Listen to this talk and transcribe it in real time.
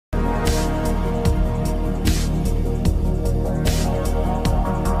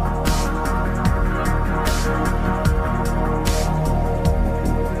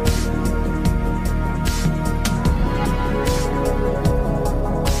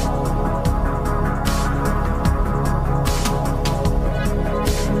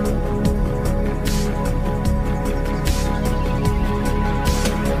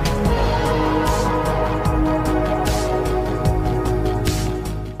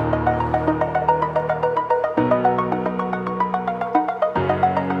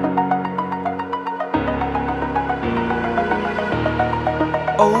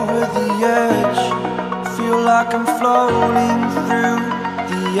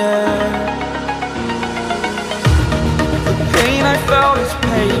air. The pain I felt is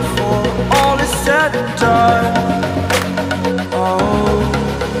paid for, all is said and done. Oh,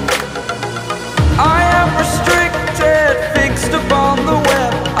 I am restricted, fixed upon the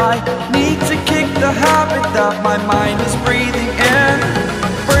web. I need to kick the habit that my mind is breathing in.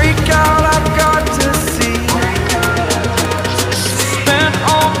 Break out, I've got to see. Spent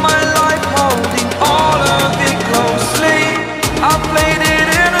all my life holding all of it closely. I played it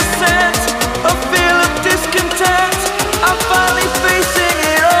innocent, a feel of discontent. I'm finally facing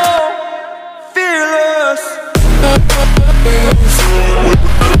it all, fearless.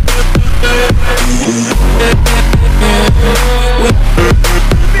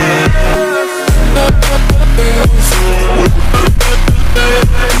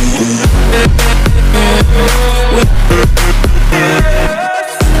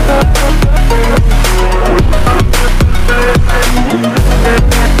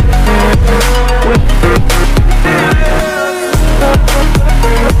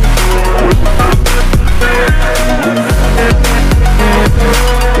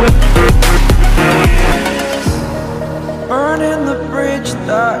 Burning the bridge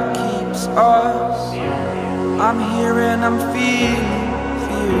that keeps us. I'm here and I'm feeling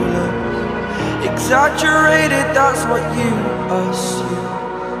fearless. Exaggerated, that's what you assume.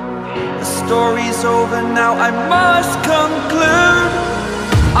 The story's over now, I must conclude.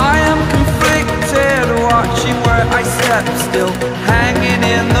 I am conflicted, watching where I step still, hanging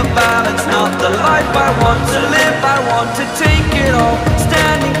in the balance. Not the life I want to live, I want to take it all.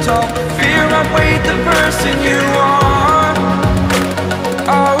 Standing tall, fear outweighed the person you are.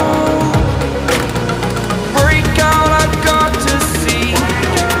 Oh, break out, I've got to see.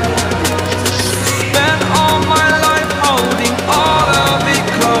 Spent all my life holding all of it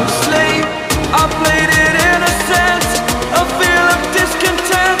closely. I played it innocent, a feel of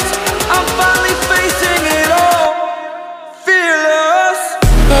discontent. I'm finally facing it all, fearless.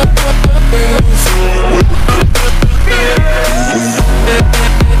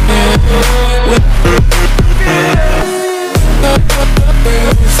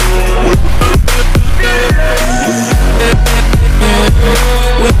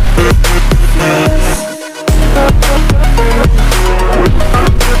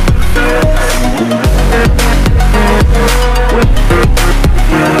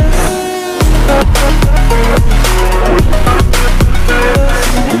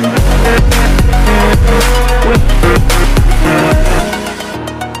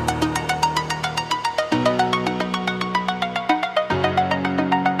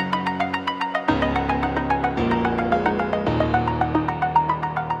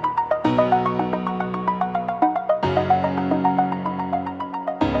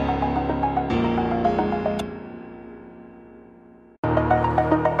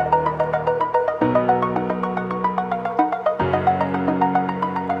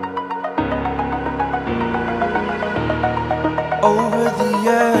 Over the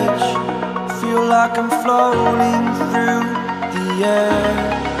edge, feel like I'm floating through the air.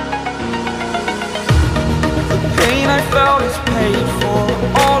 The pain I felt is paid for,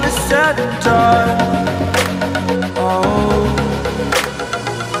 all is said and done. Oh,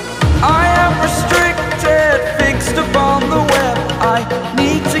 I am restricted, fixed upon the web. I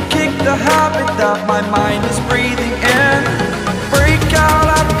need to kick the habit that my mind is breathing in. Break out,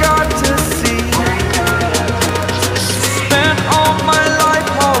 I've got to see. Spent all my life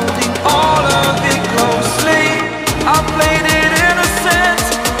holding all of it closely. I played it innocent,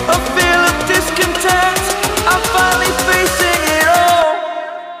 a feel of discontent. I'm finally facing it all,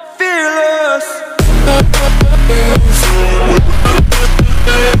 fearless.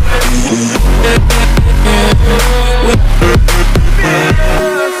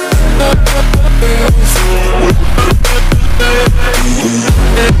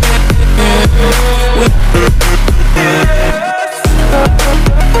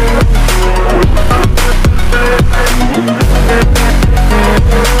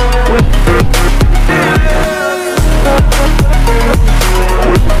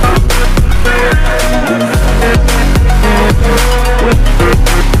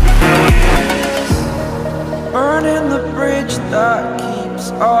 Burning the bridge that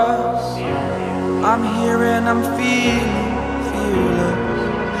keeps us. I'm here and I'm feeling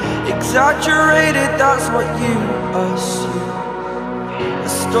fearless. Exaggerated, that's what you assume. The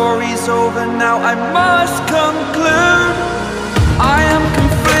story's over now, I must conclude. I am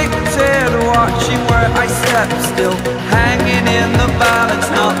conflicted, watching where I step still, hanging in the balance.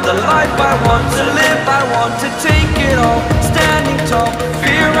 Not the life I want to live, I want to take it all. Standing tall,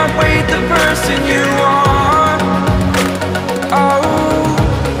 fear outweighed the person you are. Oh,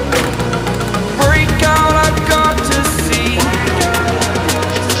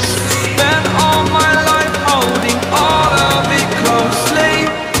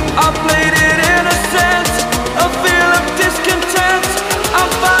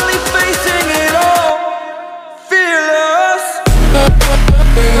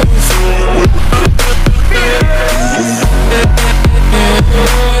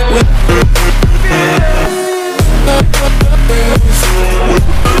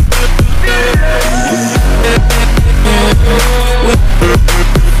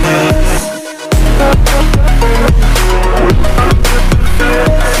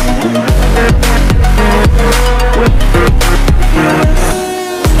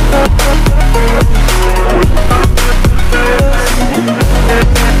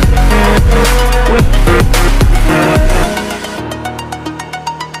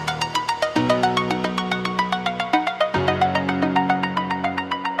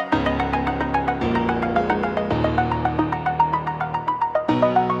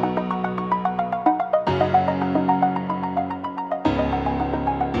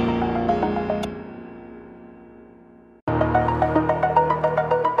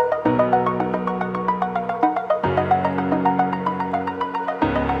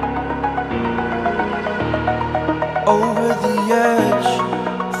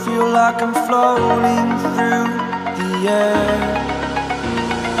 floating through the air.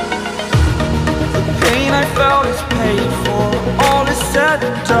 The pain I felt is paid for, all is said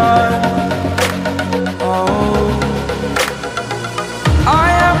and done. Oh, I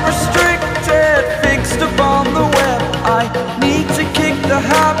am restricted, fixed upon the web. I need to kick the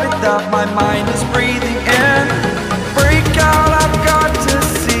habit that my mind is breathing in. Break out, I've got to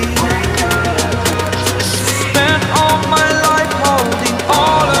see. Spent all my life holding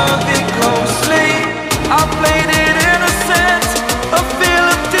all of it closely. I played it innocent, a feel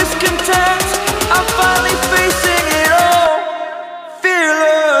of discontent. I'm finally facing it all,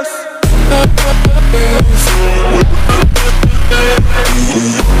 fearless.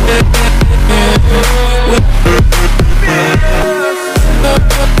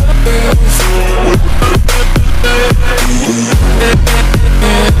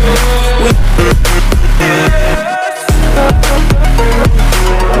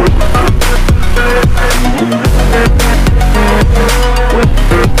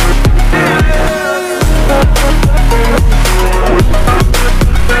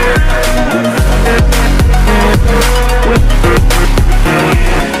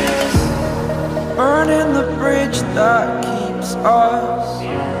 Burning the bridge that keeps us.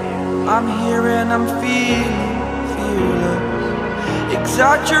 I'm here and I'm feeling fearless.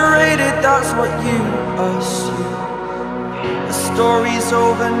 Exaggerated, that's what you assume. The story's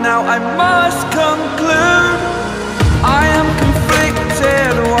over now, I must conclude. I am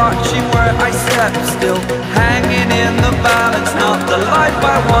conflicted, watching where I step still, hanging in the balance. Not the life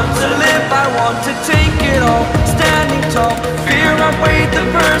I want to live, I want to take it all. Standing tall, fear I weighed the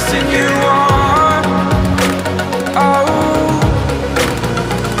person you are. Oh,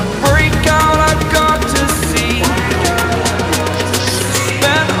 break out, I've got to see.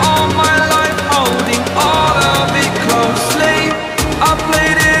 Spent all my life holding all of it closely. I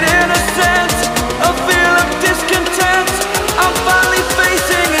played it innocent, a feel of discontent. I'm finally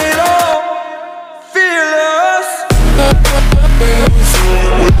facing it all, fearless.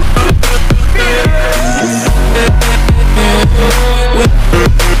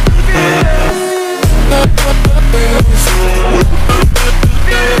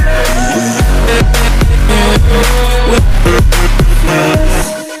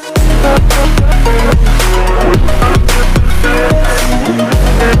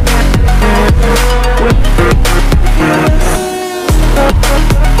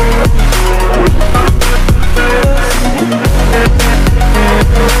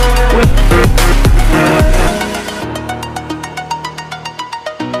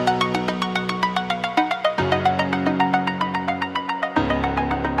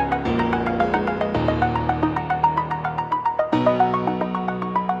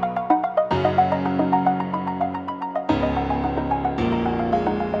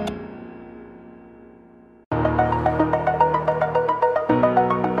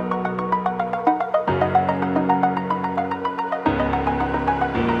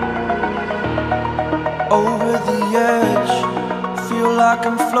 Over the edge, feel like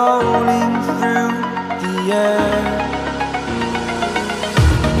I'm floating through the air.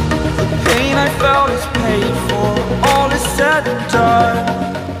 The pain I felt is paid for, all is said and done.